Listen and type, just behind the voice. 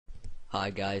Hi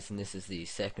guys, and this is the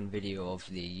second video of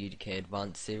the UDK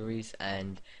Advanced series,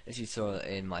 and as you saw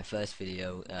in my first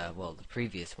video, well the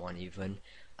previous one even,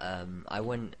 I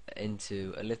went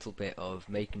into a little bit of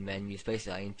making menus.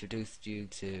 Basically I introduced you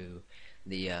to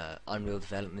the Unreal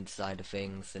development side of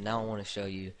things, and now I want to show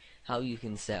you how you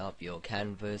can set up your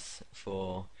canvas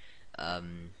for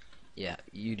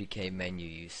UDK menu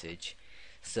usage.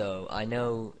 So I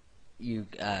know you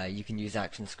can use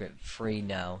ActionScript free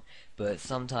now, but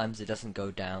sometimes it doesn't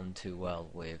go down too well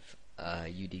with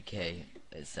UDK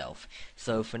itself.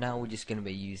 So for now we're just going to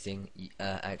be using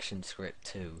ActionScript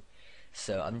 2.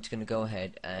 So I'm just going to go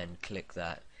ahead and click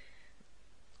that.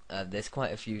 There's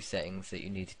quite a few settings that you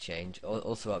need to change.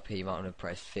 Also up here you might want to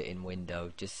press fit in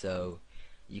window just so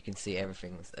you can see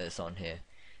everything that's on here.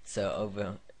 So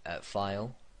over at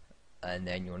file, and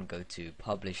then you want to go to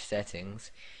publish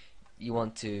settings. You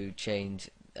want to change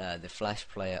the Flash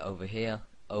player over here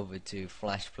over to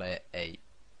Flash player 8,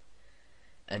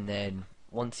 and then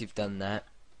once you've done that,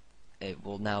 it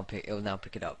will now pick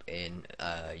it up in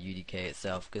UDK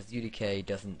itself, because UDK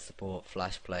doesn't support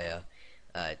Flash player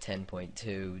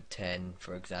 10.2, 10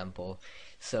 for example,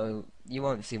 so you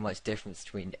won't see much difference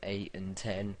between 8 and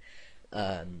 10.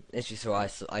 It's just so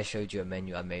I showed you a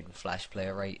menu I made with Flash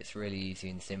player 8. It's really easy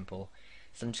and simple,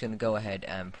 so I'm just going to go ahead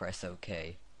and press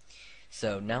OK.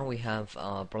 So now we have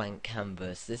our blank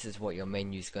canvas. This is what your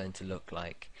menu is going to look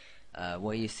like.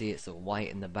 Where you see it's sort of white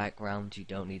in the background, you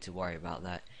don't need to worry about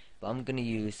that. But I'm going to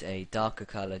use a darker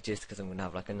color just because I'm going to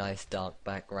have like a nice dark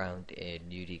background in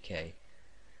UDK.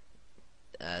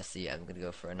 So yeah, I'm going to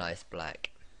go for a nice black.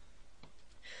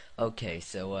 Okay,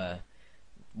 so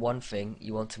one thing,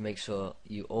 you want to make sure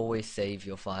you always save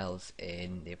your files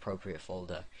in the appropriate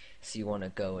folder. So you want to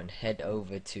go and head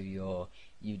over to your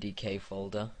UDK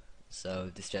folder.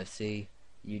 So DistressC,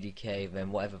 UDK,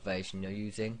 then whatever version you're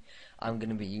using. I'm going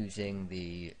to be using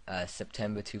the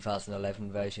September 2011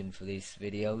 version for these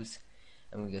videos.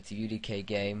 And we go to UDK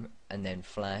game and then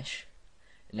Flash.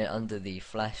 And then under the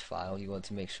Flash file, you want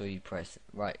to make sure you press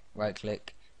right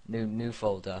click, new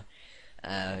folder.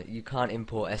 You can't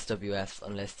import SWFs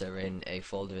unless they're in a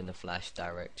folder in the Flash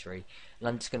directory. And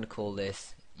I'm just going to call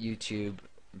this YouTube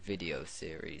video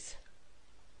series.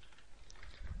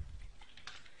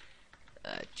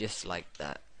 Just like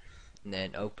that, and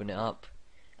then open it up,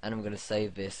 and I'm going to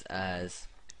save this as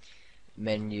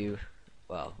menu,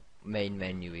 well, main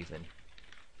menu even.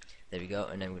 There we go,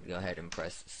 and then we're going to go ahead and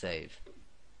press save.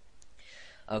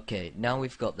 Okay, now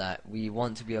we've got that, we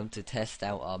want to be able to test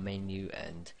out our menu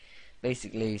and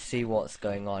basically see what's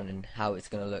going on and how it's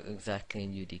going to look exactly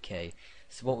in UDK.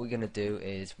 So what we're going to do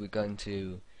is we're going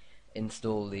to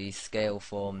install the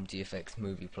Scaleform GFX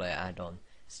movie player add-on.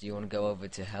 So you want to go over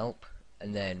to help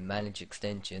and then manage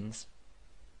extensions.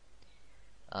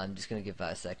 I'm just going to give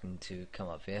that a second to come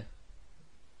up here.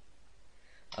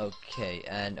 Okay,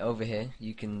 and over here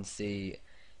you can see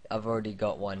I've already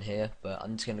got one here, but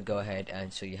I'm just going to go ahead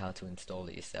and show you how to install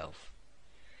it yourself.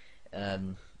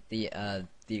 The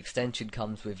extension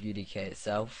comes with UDK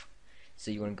itself, so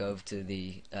you want to go over to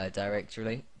the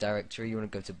directory. You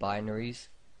want to go to binaries,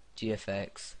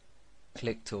 GFX,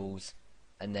 click tools,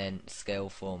 and then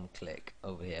Scaleform click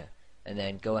over here. And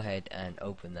then go ahead and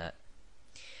open that,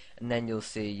 and then you'll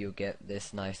see you'll get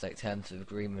this nice like terms of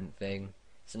agreement thing.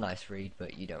 It's a nice read,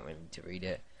 but you don't really need to read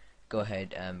it. Go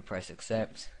ahead and press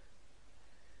accept.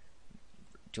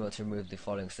 Do you want to remove the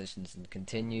following extensions and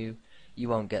continue? You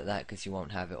won't get that because you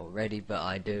won't have it already, but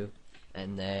I do.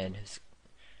 And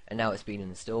now it's been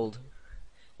installed.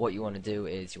 What you want to do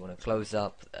is you want to close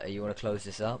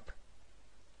this up.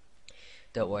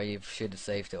 Don't worry, you should have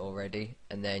saved it already,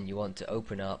 and then you want to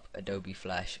open up Adobe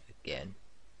Flash again.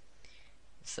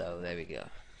 So there we go.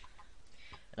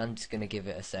 And I'm just going to give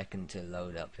it a second to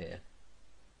load up here.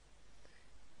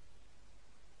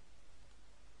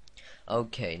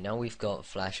 Okay, now we've got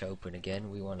Flash open again.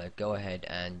 We want to go ahead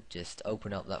and just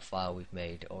open up that file we've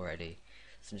made already.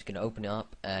 So I'm just going to open it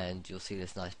up, and you'll see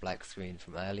this nice black screen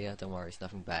from earlier. Don't worry, it's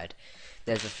nothing bad.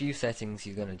 There's a few settings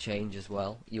you're going to change as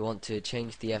well. You want to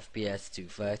change the FPS to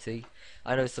 30.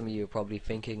 I know some of you are probably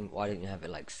thinking, why don't you have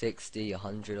it like 60,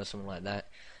 100 or something like that?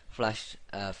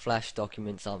 Flash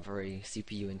documents aren't very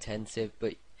CPU intensive,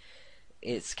 but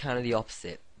it's kind of the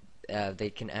opposite. They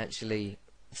can actually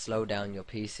slow down your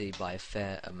PC by a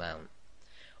fair amount.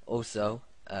 Also,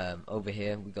 over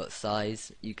here we got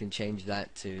size. You can change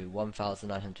that to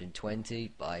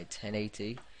 1920 by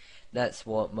 1080. That's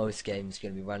what most games are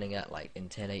going to be running at, like in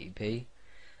 1080p.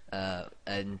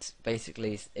 And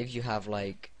basically, if you have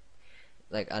like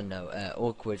like, I don't know,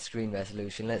 awkward screen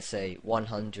resolution, let's say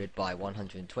 100 by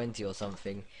 120 or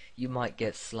something, you might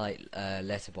get slight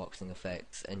letterboxing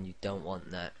effects, and you don't want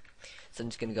that. So I'm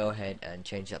just going to go ahead and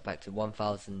change that back to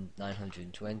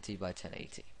 1920 by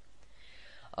 1080.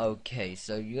 Okay,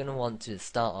 so you're going to want to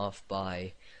start off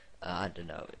by, I don't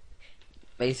know,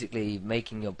 basically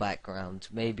making your background,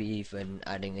 maybe even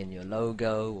adding in your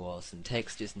logo or some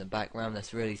textures in the background.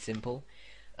 That's really simple.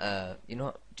 You know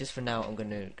what, just for now I'm going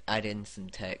to add in some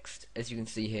text. As you can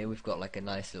see here, we've got like a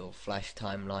nice little flash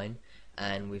timeline,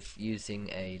 and we're using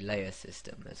a layer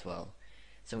system as well.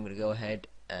 So I'm going to go ahead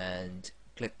and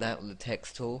click that with the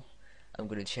text tool. I'm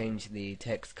going to change the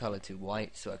text color to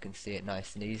white so I can see it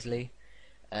nice and easily,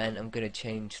 and I'm going to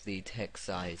change the text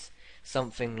size.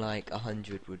 Something like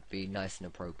 100 would be nice and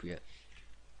appropriate.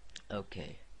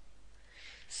 Okay,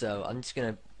 so I'm just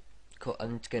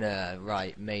gonna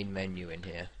write main menu in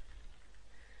here.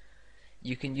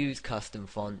 You can use custom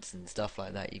fonts and stuff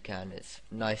like that. You can. It's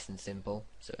nice and simple.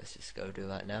 So let's just go do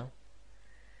that now.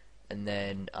 And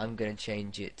then I'm gonna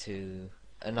change it to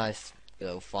a nice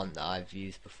little font that I've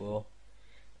used before.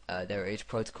 There it is,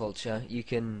 Protoculture. You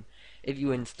can, if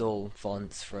you install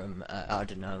fonts from, I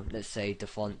don't know, let's say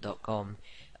defont.com,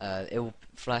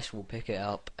 Flash will pick it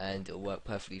up and it'll work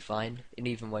perfectly fine. And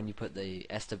even when you put the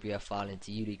SWF file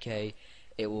into UDK,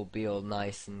 it will be all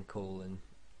nice and cool and,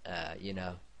 you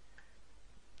know,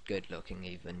 good looking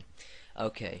even.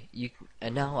 Okay,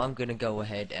 and now I'm gonna go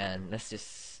ahead and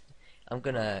I'm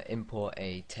gonna import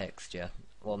a texture.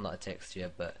 Well, not a texture,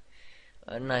 but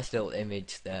a nice little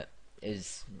image that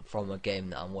is from a game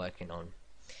that I'm working on.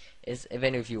 If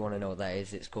any of you want to know what that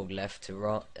is, it's called Left to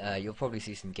Rot. You'll probably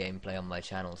see some gameplay on my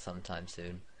channel sometime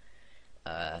soon.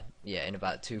 Yeah, in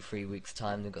about 2-3 weeks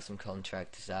time. They've got some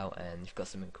contractors out and they've got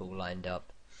something cool lined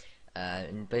up.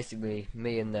 And basically,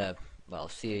 me and the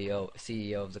CEO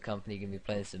of the company are going to be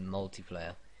playing some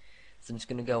multiplayer. So I'm just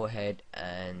going to go ahead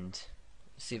and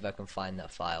see if I can find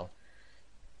that file.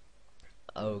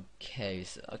 Okay,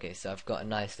 so I've got a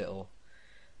nice little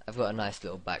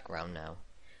background now.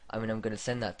 I'm going to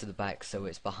send that to the back so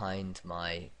it's behind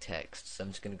my text. So I'm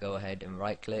just going to go ahead and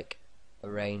right click,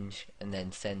 arrange, and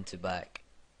then send to back.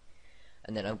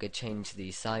 And then I'm going to change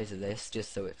the size of this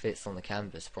just so it fits on the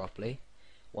canvas properly.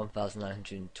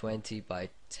 1920 by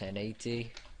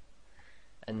 1080.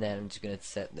 And then I'm just going to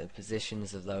set the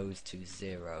positions of those to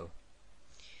 0.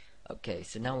 Okay,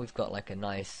 so now we've got like a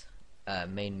nice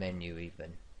main menu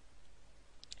even.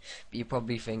 But you're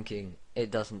probably thinking,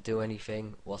 it doesn't do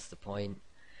anything, what's the point?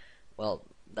 Well,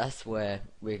 that's where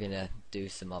we're gonna do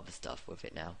some other stuff with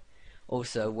it now.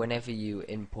 Also, whenever you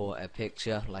import a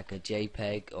picture like a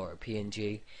JPEG or a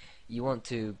PNG, you want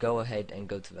to go ahead and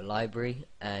go to the library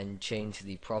and change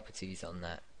the properties on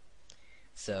that.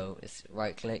 So it's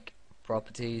right click,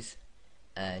 properties,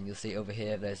 and you'll see over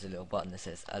here there's a little button that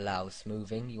says allow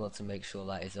smoothing. You want to make sure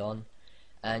that is on,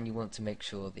 and you want to make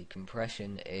sure the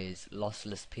compression is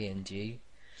lossless PNG,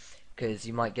 because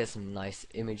you might get some nice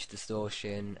image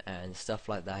distortion and stuff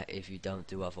like that if you don't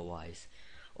do otherwise.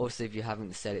 Also, if you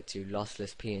haven't set it to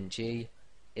lossless PNG,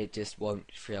 it just won't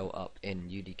show up in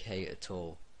UDK at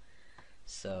all.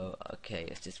 So okay,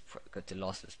 let's just go to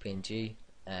lossless PNG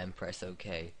and press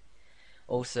OK.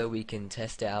 Also, we can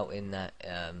test it out in that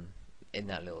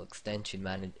little extension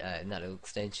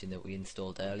that we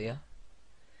installed earlier.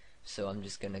 So I'm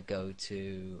just gonna go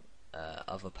to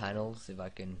other panels if I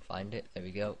can find it. There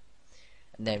we go.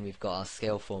 And then we've got our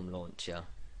Scaleform launcher,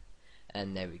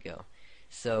 and there we go.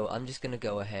 So I'm just gonna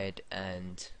go ahead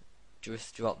and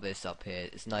just drop this up here.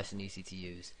 It's nice and easy to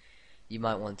use. You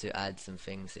might want to add some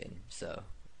things in, so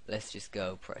let's just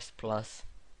go press plus.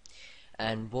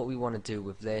 And what we want to do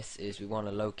with this is we want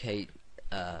to locate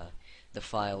the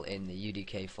file in the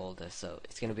UDK folder. So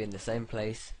it's going to be in the same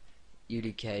place,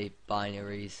 UDK,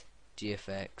 binaries,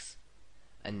 GFX,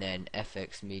 and then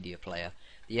FX Media Player.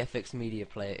 The FX Media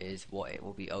Player is what it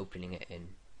will be opening it in.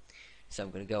 So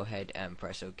I'm going to go ahead and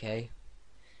press OK.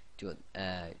 Do it,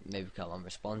 maybe become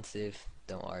unresponsive.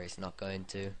 Don't worry, it's not going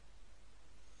to.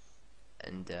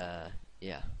 And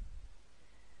yeah.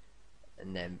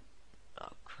 And then, oh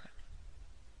crap.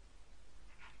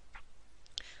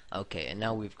 Okay, and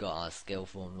now we've got our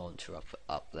Scaleform launcher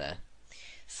up there.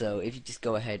 So if you just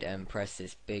go ahead and press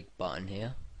this big button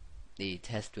here, the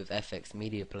test with FX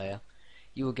Media Player,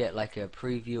 you will get like a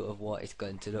preview of what it's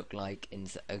going to look like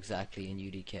exactly in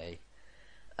UDK.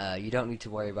 You don't need to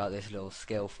worry about this little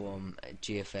Scaleform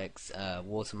GFX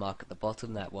watermark at the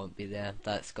bottom. That won't be there.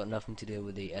 That's got nothing to do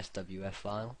with the SWF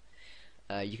file.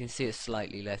 You can see it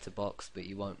slightly letterboxed, but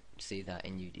you won't see that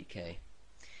in UDK.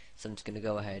 So I'm just going to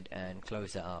go ahead and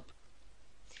close that up.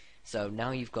 So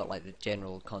now you've got like the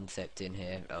general concept in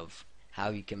here of how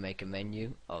you can make a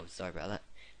menu. Oh, sorry about that.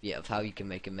 Yeah, of how you can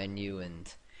make a menu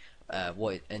and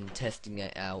and testing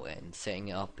it out and setting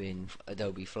it up in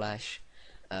Adobe Flash.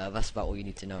 That's about all you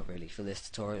need to know really for this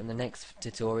tutorial. In the next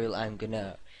tutorial, I'm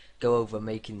gonna go over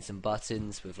making some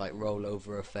buttons with like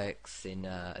rollover effects in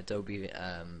Adobe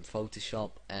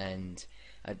Photoshop, and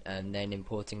then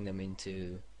importing them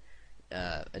into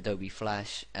Adobe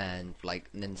Flash, and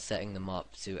then setting them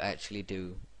up to actually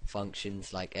do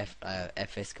functions like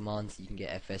FS commands. You can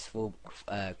get FS4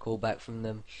 callback from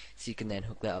them, so you can then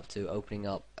hook that up to opening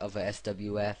up other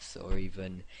SWFs, or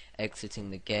even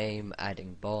exiting the game,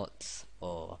 adding bots,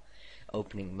 or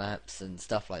opening maps and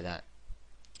stuff like that.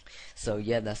 So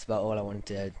yeah, that's about all I wanted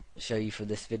to show you for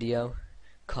this video.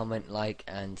 Comment, like,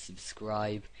 and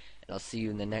subscribe, and I'll see you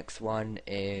in the next one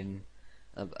in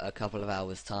a couple of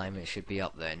hours time. It should be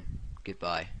up then.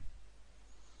 Goodbye.